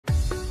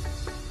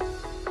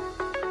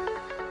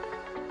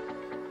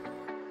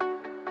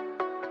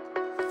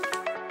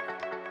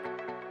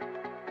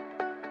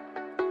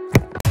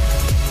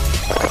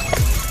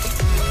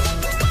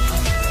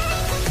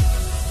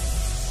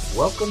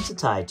Welcome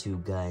to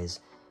TieTube, guys.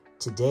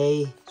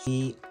 Today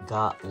we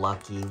got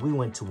lucky. We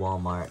went to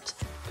Walmart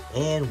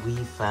and we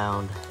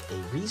found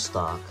a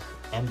restock.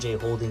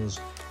 MJ Holdings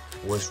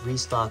was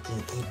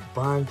restocking a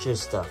bunch of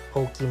stuff.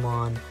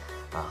 Pokemon,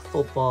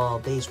 football,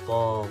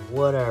 baseball,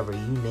 whatever,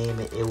 you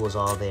name it, it was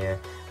all there.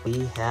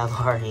 We have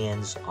our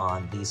hands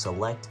on the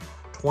select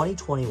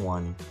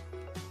 2021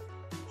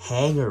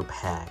 hanger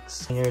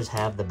packs. Hangers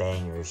have the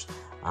bangers.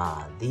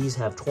 These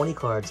have 20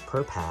 cards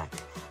per pack.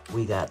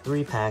 We got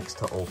 3 packs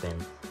to open.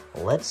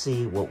 Let's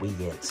see what we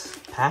get.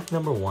 Pack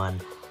number 1.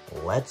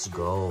 Let's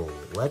go.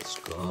 Let's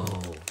go.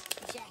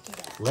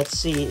 Let's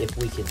see if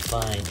we can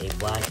find a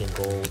black and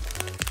gold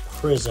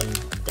prism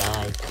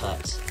die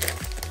cut.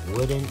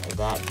 Wouldn't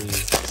that be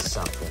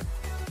something?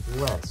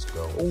 Let's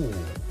go. Ooh.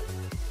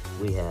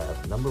 We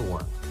have number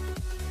 1,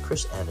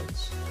 Chris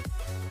Evans.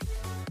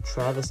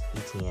 Travis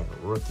Etienne,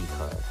 rookie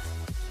card.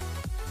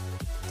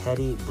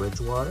 Teddy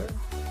Bridgewater.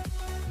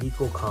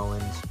 Nico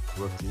Collins,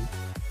 rookie.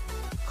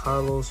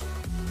 Carlos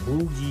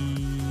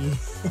Boogie.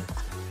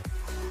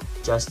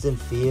 Justin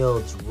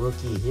Fields,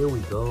 rookie. Here we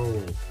go.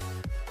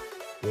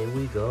 Here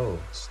we go.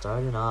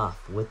 Starting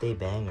off with a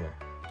banger.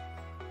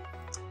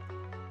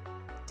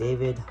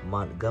 David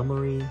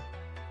Montgomery.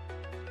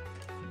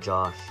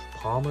 Josh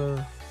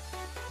Palmer.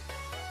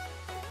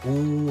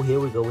 Ooh, here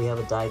we go. We have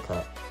a die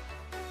cut.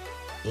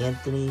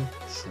 Anthony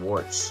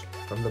Schwartz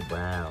from the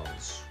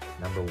Browns.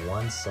 Number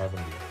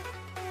 170.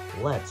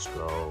 Let's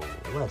go.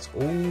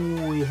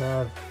 Ooh, we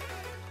have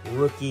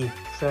rookie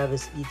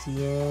Travis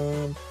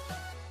Etienne.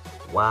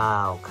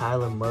 Wow,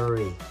 Kyler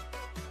Murray.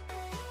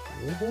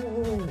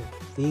 Ooh,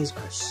 these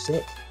are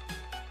sick.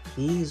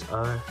 These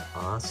are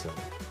awesome.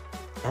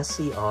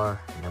 SCR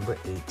number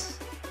 8.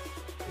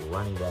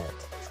 Running back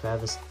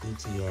Travis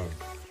Etienne.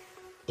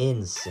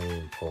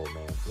 Insane pull,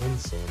 man.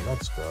 Insane.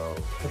 Let's go.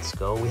 Let's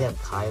go. We have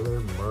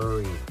Kyler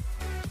Murray.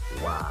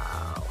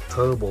 Wow.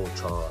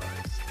 Turbocharged.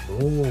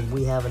 Boom.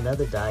 We have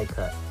another die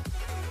cut.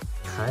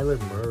 Kyler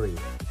Murray.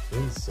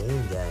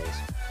 Insane, guys.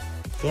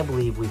 Can't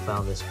believe we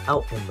found this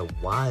out in the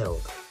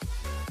wild.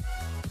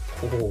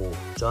 Oh,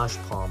 Josh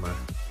Palmer.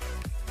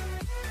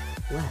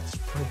 Let's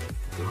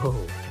freaking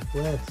go.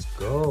 Let's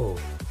go.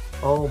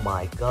 Oh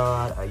my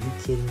God. Are you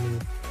kidding me?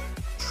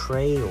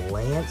 Trey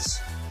Lance?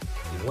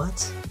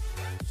 What?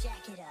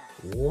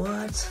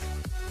 What?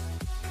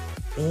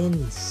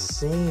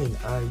 Insane.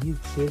 Are you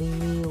kidding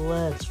me?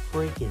 Let's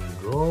freaking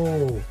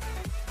go.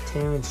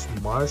 Terrence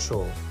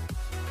Marshall.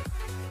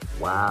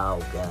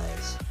 Wow,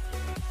 guys.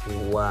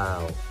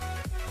 Wow.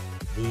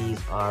 These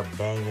are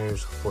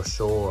bangers for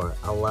sure.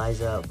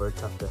 Elijah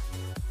Vertuka,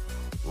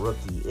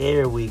 rookie.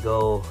 There we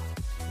go.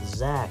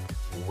 Zach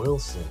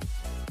Wilson.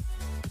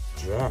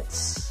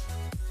 Jets.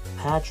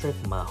 Patrick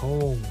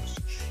Mahomes.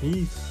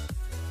 Chiefs.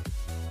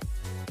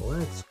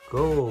 Let's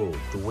go.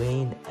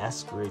 Dwayne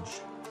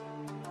Eskridge.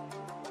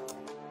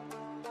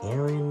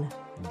 Aaron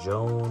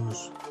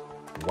Jones.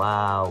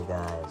 Wow,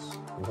 guys.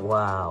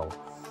 Wow.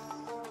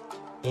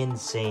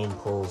 Insane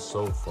pulls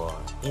so far.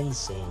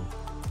 Insane.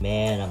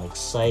 Man, I'm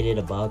excited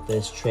about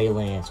this. Trey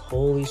Lance.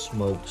 Holy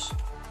smokes.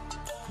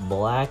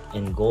 Black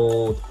and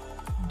gold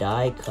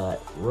die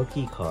cut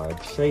rookie card.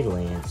 Trey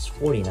Lance.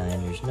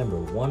 49ers. Number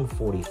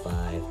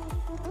 145.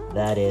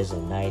 That is a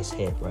nice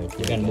hit right there.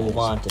 We're going to move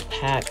on to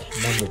pack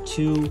number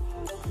 2.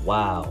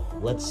 Wow.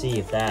 Let's see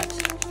if pack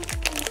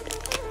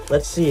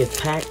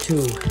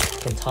 2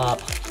 can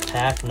top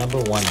pack number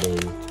 1,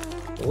 baby.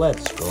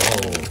 Let's go.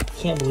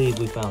 Can't believe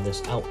we found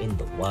this out in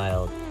the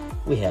wild.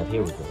 We have,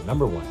 here we go,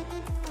 number 1,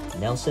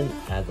 Nelson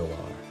Aguilar.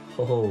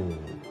 Oh,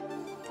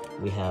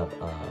 we have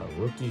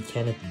rookie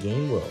Kenneth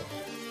Gainwell.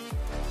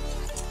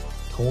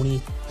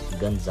 Tony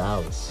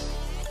Gonzalez.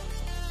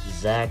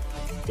 Zach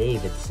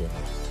Davidson.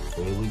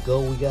 There we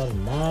go. We got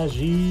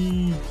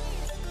Najee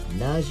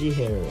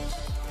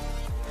Harris.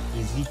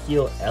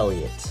 Ezekiel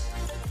Elliott.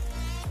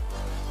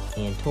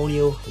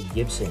 Antonio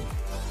Gibson.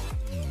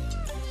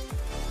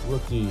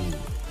 Rookie.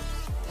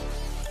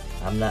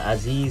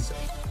 Aziz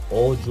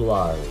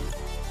Ojulari.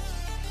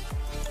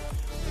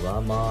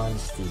 Ramon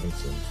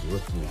Stevenson.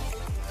 Rookie.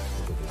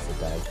 Look at this, the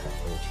die cut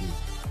there too.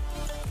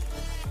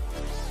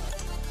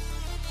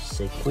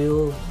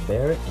 Shaquille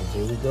Barrett. And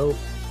here we go.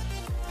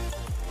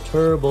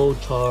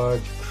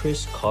 Turbocharged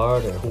Chris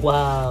Carter.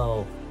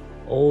 Wow.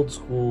 Old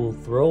school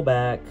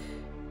throwback.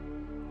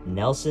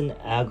 Nelson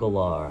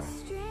Aguilar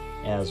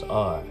as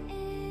our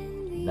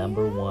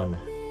number 1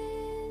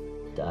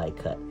 die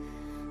cut.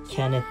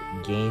 Kenneth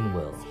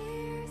Gainwell.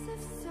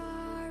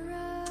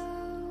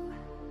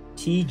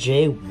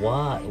 TJ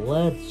Watt.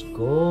 Let's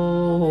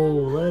go.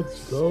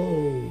 Let's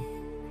go.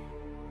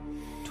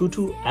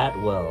 Tutu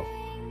Atwell.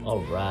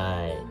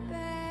 Alright.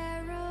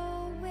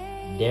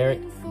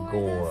 Derek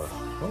Gore.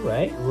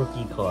 Alright,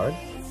 rookie card.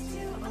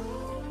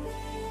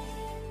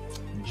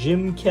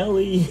 Jim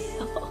Kelly.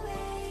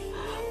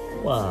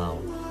 Wow.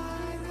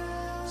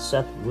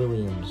 Seth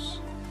Williams.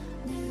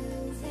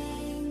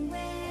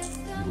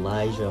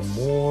 Elijah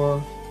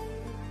Moore.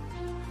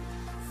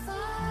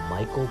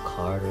 Michael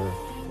Carter,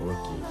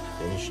 rookie,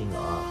 finishing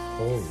off.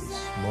 Holy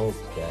smokes,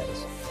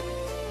 guys.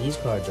 These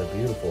cards are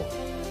beautiful.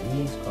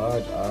 These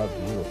cards are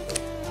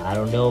beautiful. I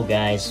don't know,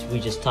 guys. We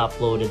just top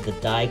loaded the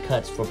die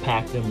cuts for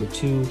pack number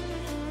 2.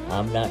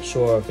 I'm not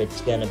sure if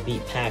it's gonna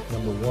beat pack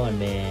number 1,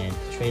 man.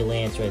 Trey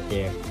Lance right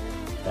there.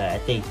 I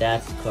think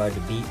that's the card to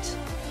beat.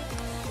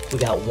 We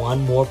got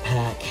one more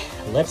pack.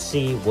 Let's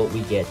see what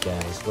we get,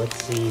 guys.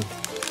 Let's see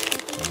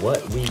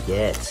what we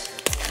get.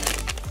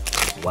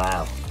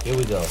 Wow, here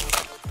we go.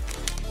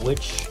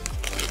 Which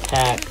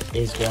pack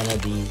is gonna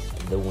be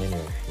the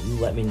winner? You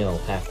let me know.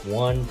 Pack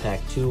 1, pack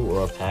 2,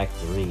 or pack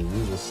 3. We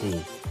will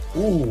see.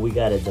 Ooh, we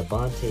got a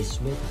Devontae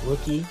Smith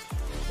rookie.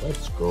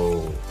 Let's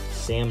go.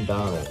 Sam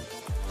Darnold.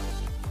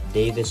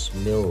 Davis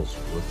Mills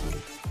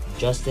rookie.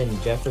 Justin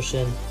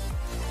Jefferson.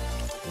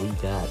 We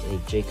got a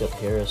Jacob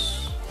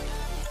Harris.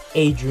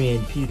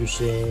 Adrian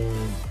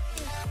Peterson.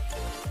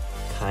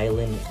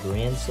 Kylan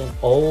Granson.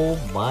 Oh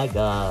my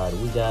God.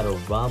 We got a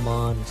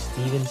Ramon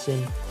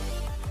Stevenson.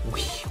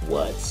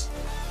 What?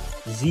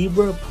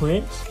 Zebra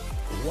print?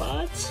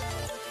 What?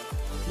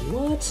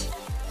 What?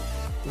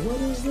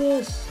 What is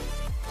this?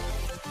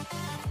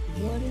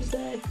 What is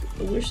that?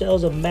 I wish that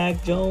was a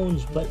Mac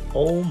Jones, but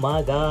oh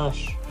my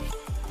gosh.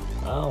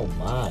 Oh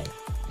my.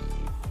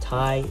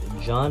 Ty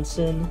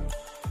Johnson.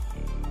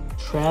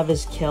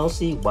 Travis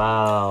Kelce.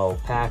 Wow.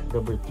 Pack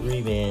number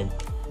 3, man.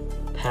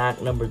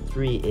 Pack number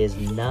 3 is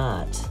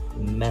not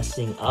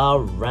messing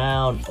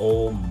around.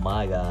 Oh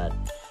my God.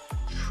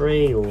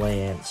 Trey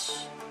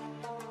Lance.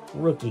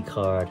 Rookie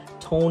card.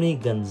 Tony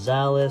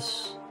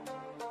Gonzalez.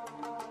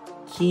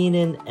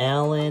 Keenan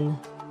Allen.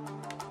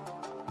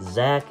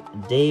 Zach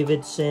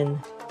Davidson.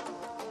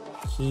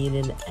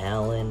 Keenan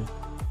Allen.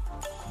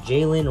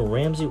 Jalen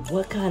Ramsey.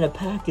 What kind of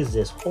pack is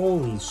this?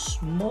 Holy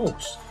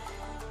smokes.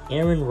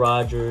 Aaron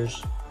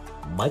Rodgers.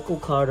 Michael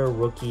Carter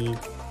rookie.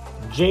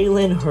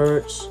 Jalen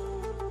Hurts.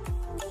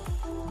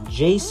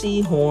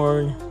 J.C.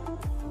 Horn.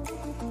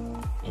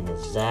 And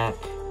Zach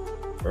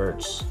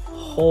Ertz.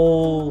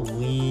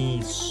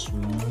 Holy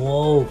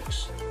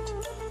smokes.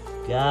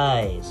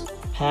 Guys,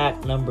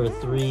 pack number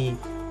 3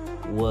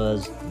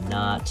 was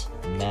not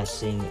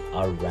messing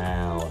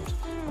around.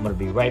 I'm gonna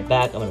be right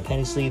back. I'm gonna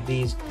penny sleeve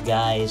these.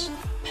 Guys,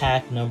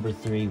 pack number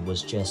 3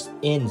 was just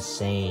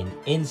insane.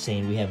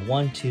 Insane. We have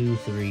 1, 2,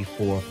 3,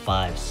 4,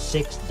 5,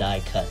 6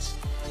 die cuts.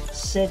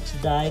 6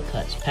 die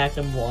cuts. Pack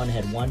number 1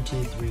 had 1,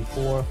 2, 3,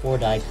 4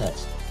 die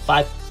cuts.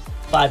 5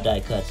 die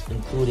cuts,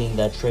 including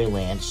the Trey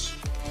Lance.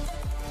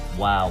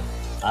 Wow.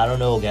 I don't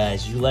know,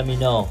 guys. You let me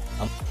know.